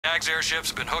Stagg's airships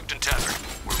have been hooked and tethered.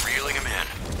 We're reeling him in.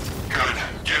 Good.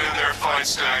 Get in there, find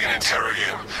Stagg, and interrogate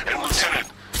him. And Lieutenant,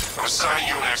 I'm assigning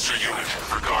you an extra unit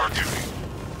for guard duty.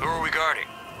 Who are we guarding?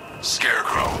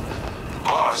 Scarecrow.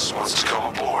 Boss wants to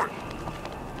come aboard.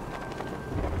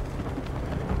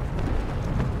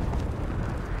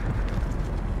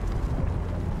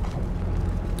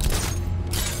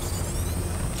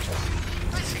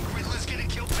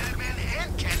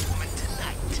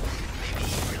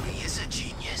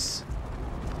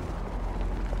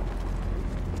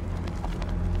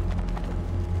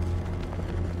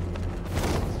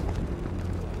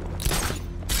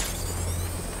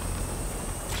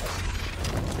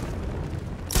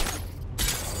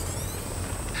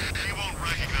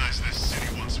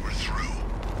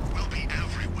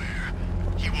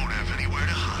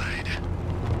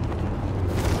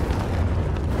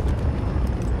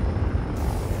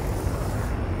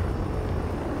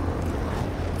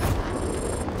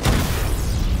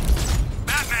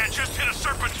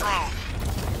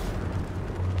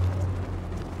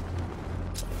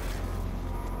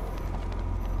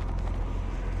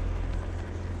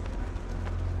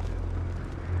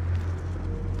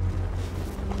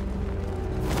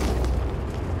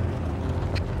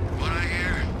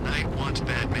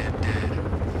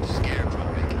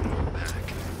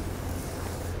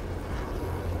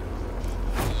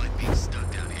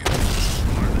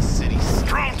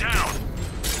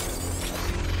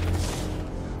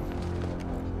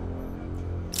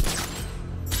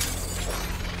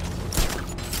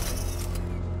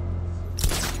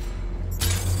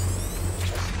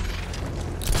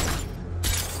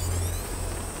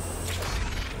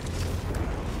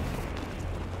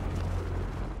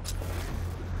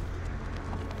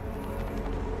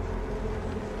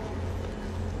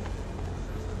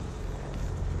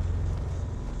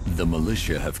 The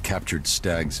militia have captured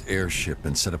Stagg's airship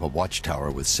and set up a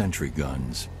watchtower with sentry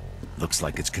guns. Looks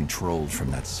like it's controlled from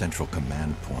that central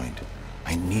command point.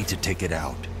 I need to take it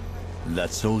out. That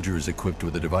soldier is equipped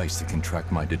with a device that can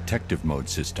track my detective mode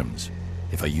systems.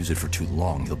 If I use it for too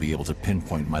long, he'll be able to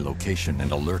pinpoint my location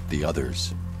and alert the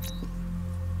others.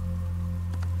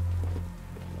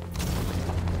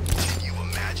 Can you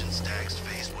imagine Stagg's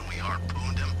face when we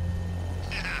harpooned him?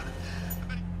 Yeah, I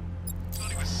bet he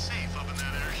thought he was safe up in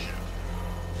that airship.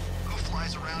 Who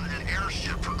flies around in an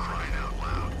airship, for crying out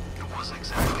loud? It wasn't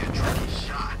exactly a tricky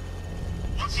shot.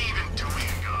 What's he even doing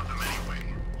in Gotham anyway?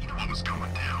 He knew what was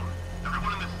going down.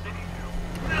 Everyone in the city knew.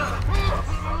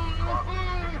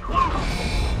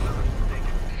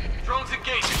 Drones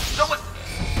engaging. Someone...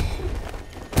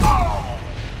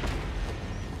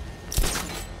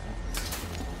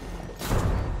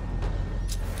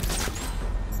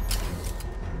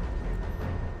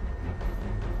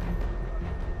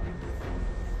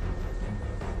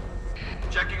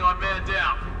 Checking on man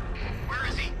down. Where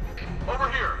is he? Over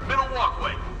here, middle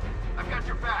walkway. I've got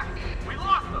your back. We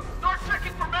lost them. Start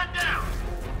checking for men down.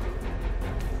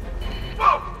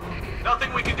 Whoa!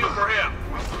 Nothing we can do for him.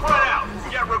 Spread out.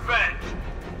 Get revenge.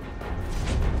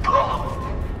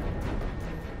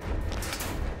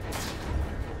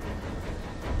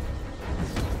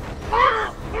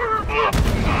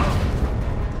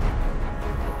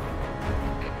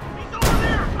 He's over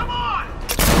there. Come on.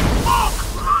 Smoke!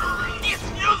 He's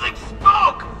using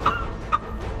smoke.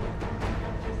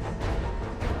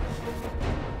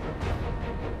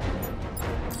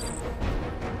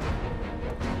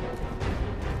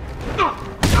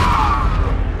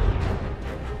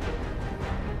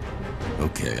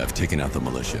 Okay, I've taken out the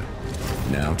militia.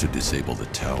 Now to disable the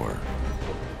tower.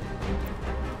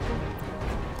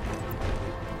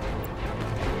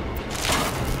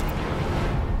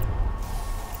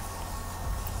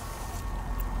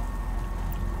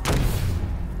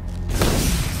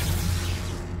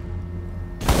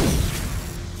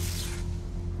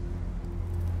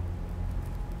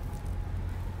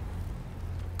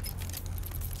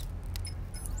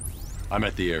 I'm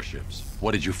at the airships.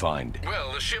 What did you find?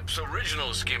 Well, the ship's original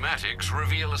schematics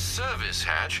reveal a service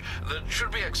hatch that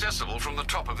should be accessible from the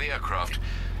top of the aircraft.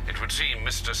 It would seem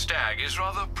Mr. Stagg is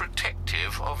rather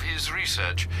protective of his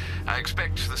research. I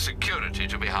expect the security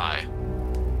to be high.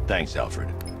 Thanks, Alfred.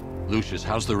 Lucius,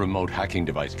 how's the remote hacking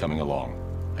device coming along?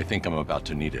 I think I'm about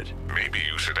to need it. Maybe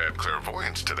you should add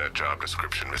clairvoyance to that job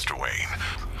description, Mr. Wayne.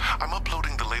 I'm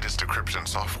uploading the latest decryption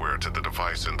software to the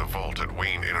device in the vault at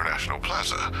Wayne International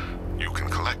Plaza. You can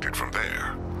collect it from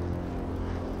there.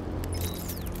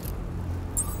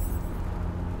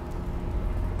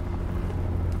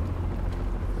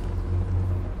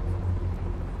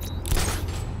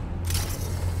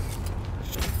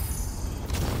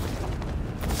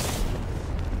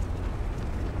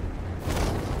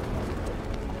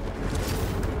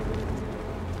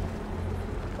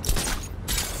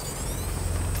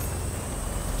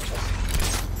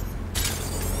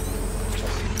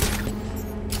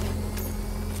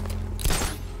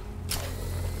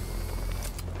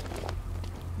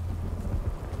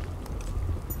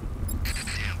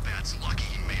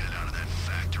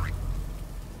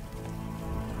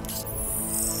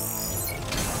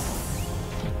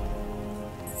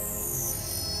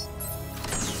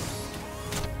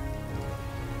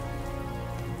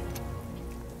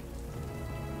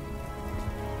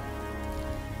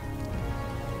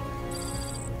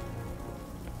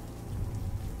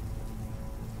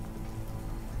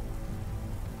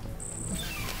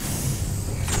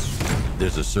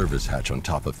 There's a service hatch on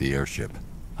top of the airship.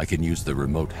 I can use the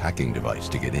remote hacking device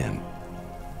to get in.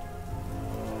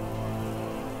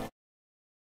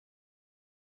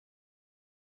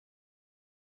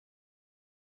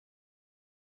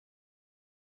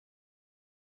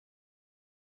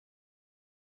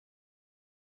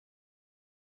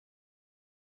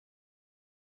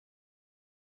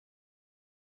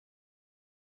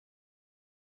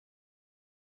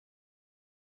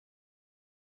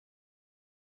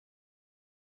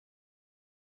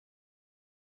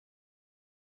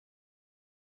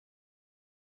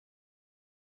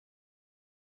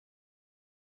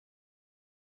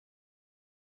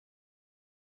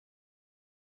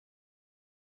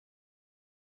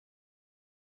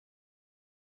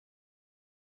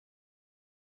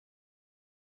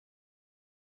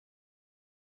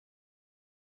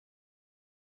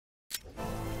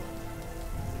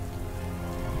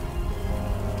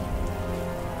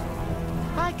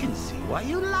 I can see why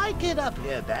you like it up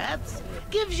here, Bats.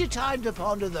 Gives you time to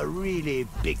ponder the really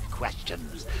big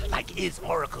questions, like is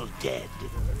Oracle dead?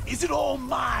 Is it all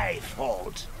my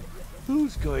fault?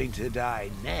 Who's going to die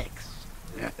next?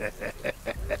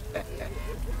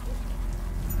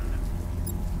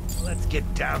 Let's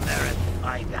get down there and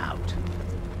find out.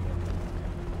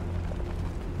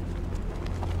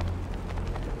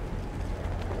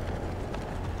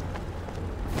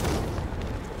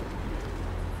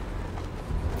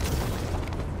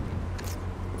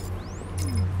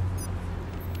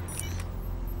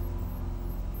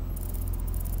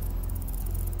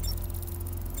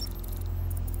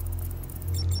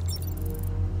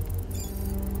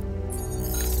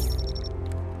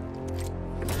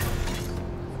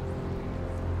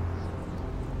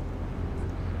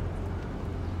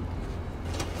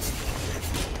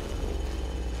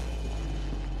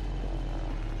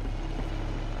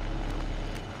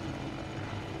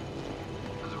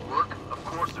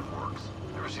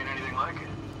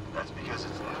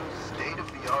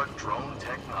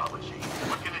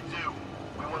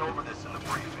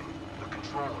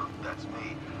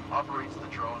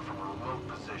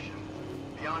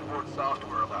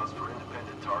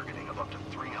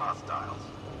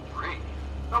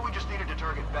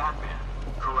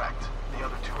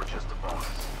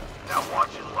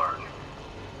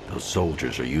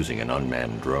 Soldiers are using an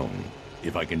unmanned drone.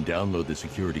 If I can download the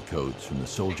security codes from the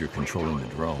soldier controlling the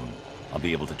drone, I'll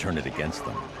be able to turn it against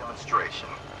them. Demonstration.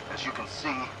 As you can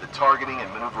see, the targeting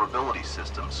and maneuverability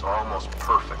systems are almost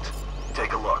perfect.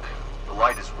 Take a look. The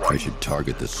light is white. I should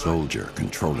target the soldier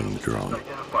controlling the drone.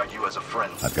 Identified you as a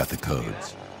friend. I've got the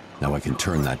codes. Now I can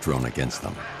turn that drone against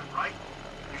them. Right?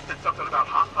 You said something about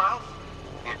hostiles?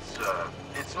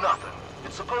 It's nothing.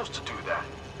 It's supposed to do that.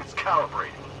 It's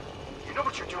calibrating. You know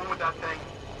what you're doing with that thing?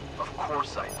 Of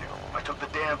course I do. I took the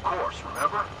damn course,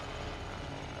 remember?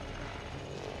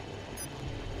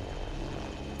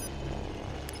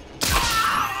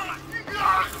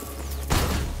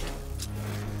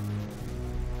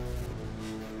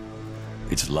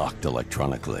 It's locked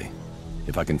electronically.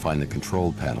 If I can find the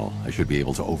control panel, I should be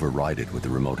able to override it with the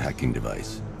remote hacking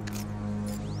device.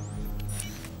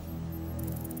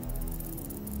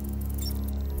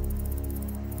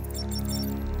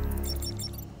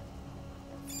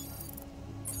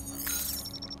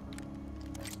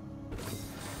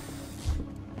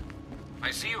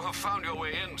 I see you have found your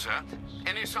way in, sir.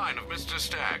 Any sign of Mr.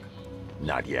 Stagg?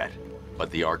 Not yet. But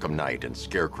the Arkham Knight and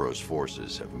Scarecrow's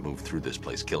forces have moved through this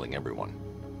place, killing everyone.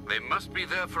 They must be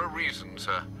there for a reason,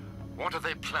 sir. What are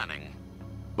they planning?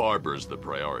 Barbara's the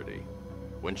priority.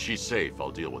 When she's safe,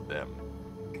 I'll deal with them.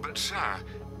 But, sir,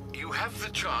 you have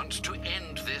the chance to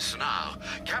end this now.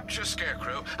 Capture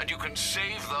Scarecrow, and you can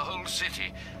save the whole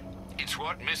city. It's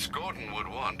what Miss Gordon would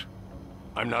want.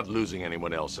 I'm not losing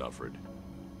anyone else, Alfred.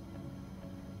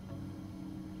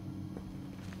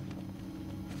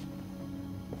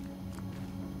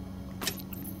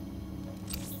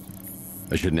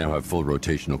 I should now have full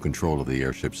rotational control of the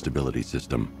airship's stability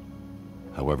system.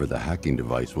 However, the hacking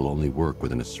device will only work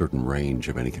within a certain range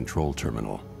of any control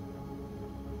terminal.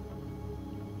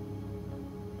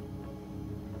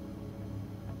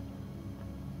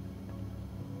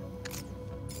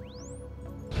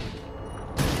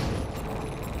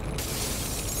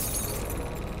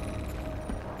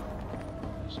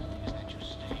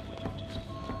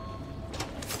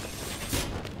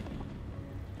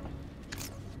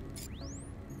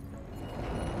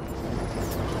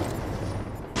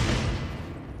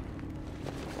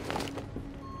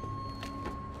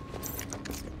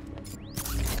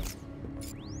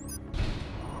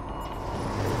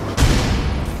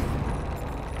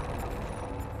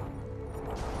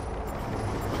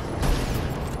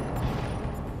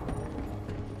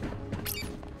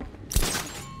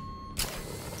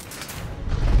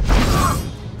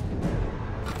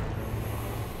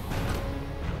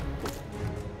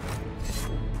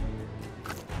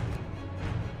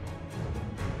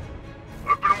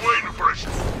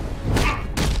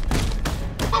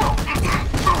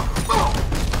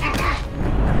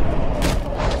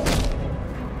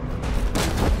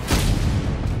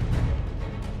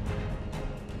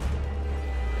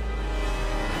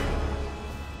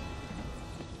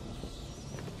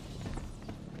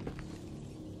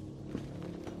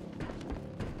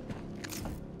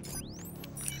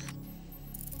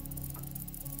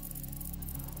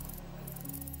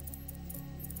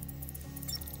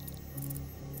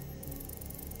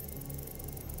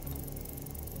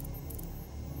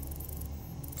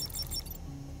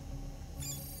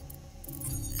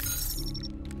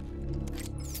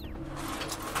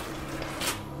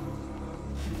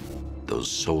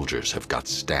 soldiers have got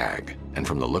Stagg, and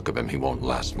from the look of him, he won't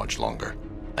last much longer.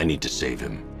 I need to save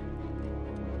him.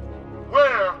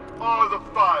 Where are the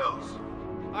files?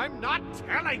 I'm not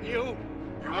telling you!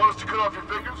 You want us to cut off your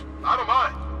fingers? I don't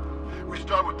mind. We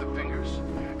start with the fingers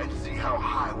and see how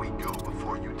high we go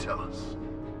before you tell us.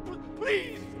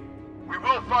 Please! We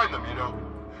will find them, you know.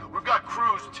 We've got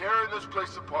crews tearing this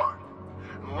place apart.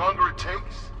 And the longer it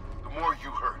takes, the more you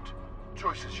hurt.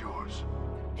 Choice is yours.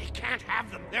 He can't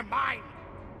have them. They're mine.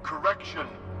 Correction.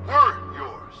 Were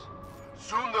yours.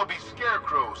 Soon they'll be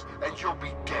scarecrows, and you'll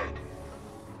be dead.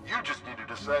 You just need to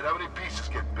decide how many pieces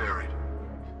get buried.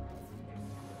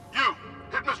 You,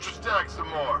 hit Mr. Stagg some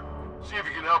more. See if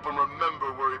you can help him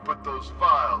remember where he put those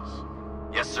files.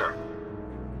 Yes, sir.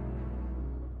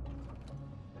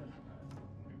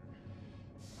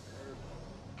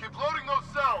 Keep loading those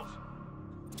cells.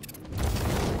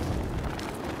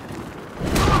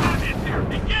 It's here.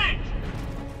 Engage!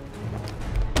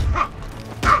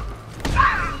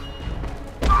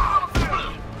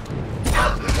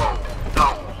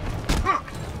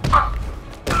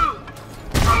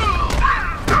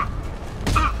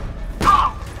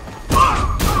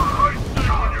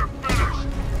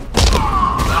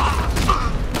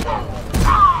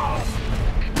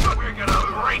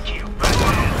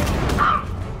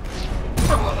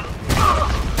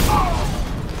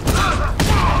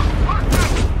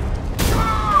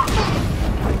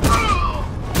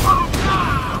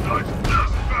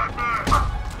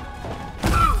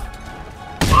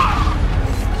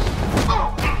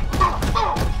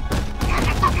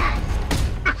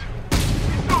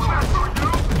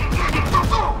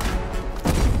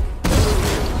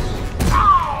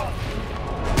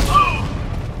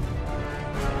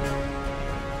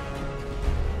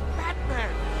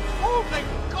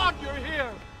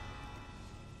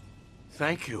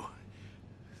 Thank you.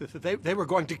 They were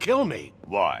going to kill me.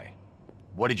 Why?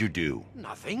 What did you do?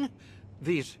 Nothing.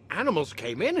 These animals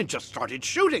came in and just started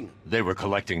shooting. They were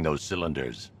collecting those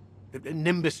cylinders.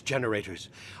 Nimbus generators.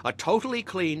 A totally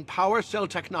clean power cell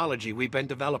technology we've been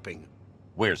developing.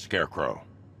 Where's Scarecrow?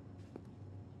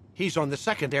 He's on the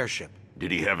second airship.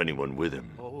 Did he have anyone with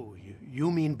him? Oh,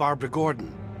 you mean Barbara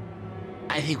Gordon?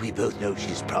 I think we both know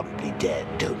she's probably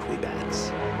dead, don't we,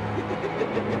 Bats?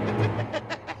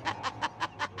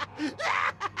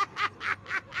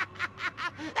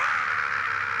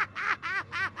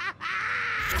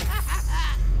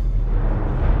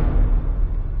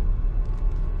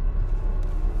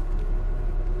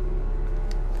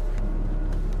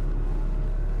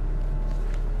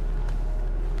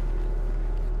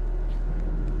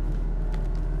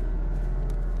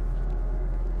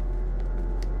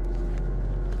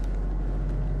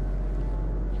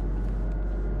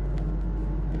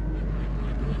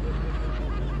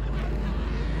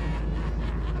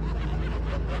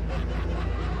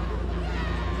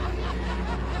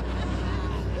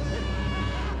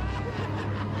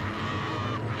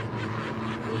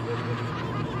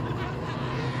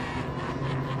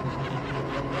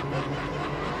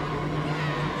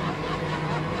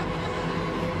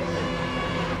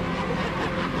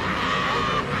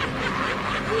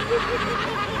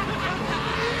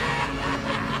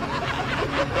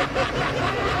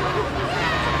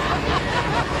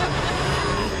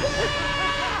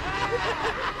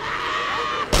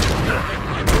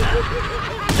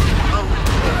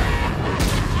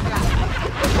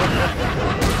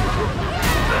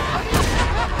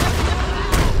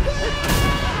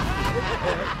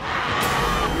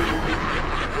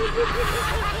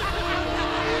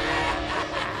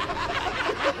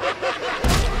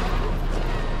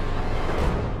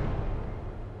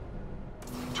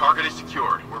 Target is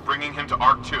secured. We're bringing him to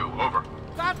Arc 2. Over.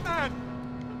 Batman!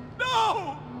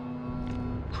 No!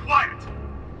 Quiet!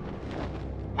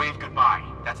 Wave goodbye.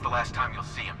 That's the last time you'll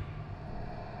see him.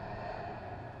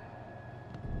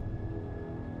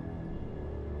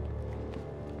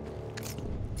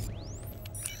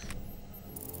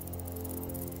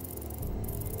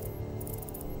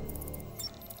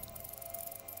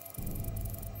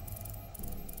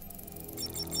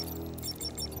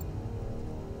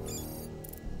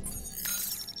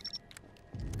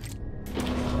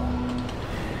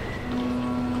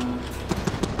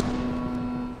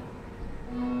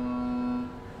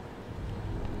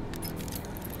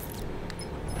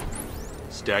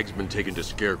 Stagg's been taken to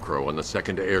Scarecrow on the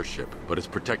second airship, but is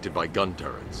protected by gun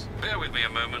turrets. Bear with me a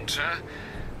moment, sir.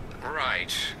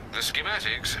 Right. The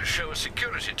schematics show a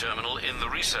security terminal in the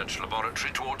research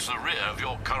laboratory towards the rear of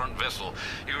your current vessel.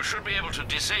 You should be able to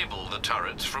disable the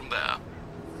turrets from there.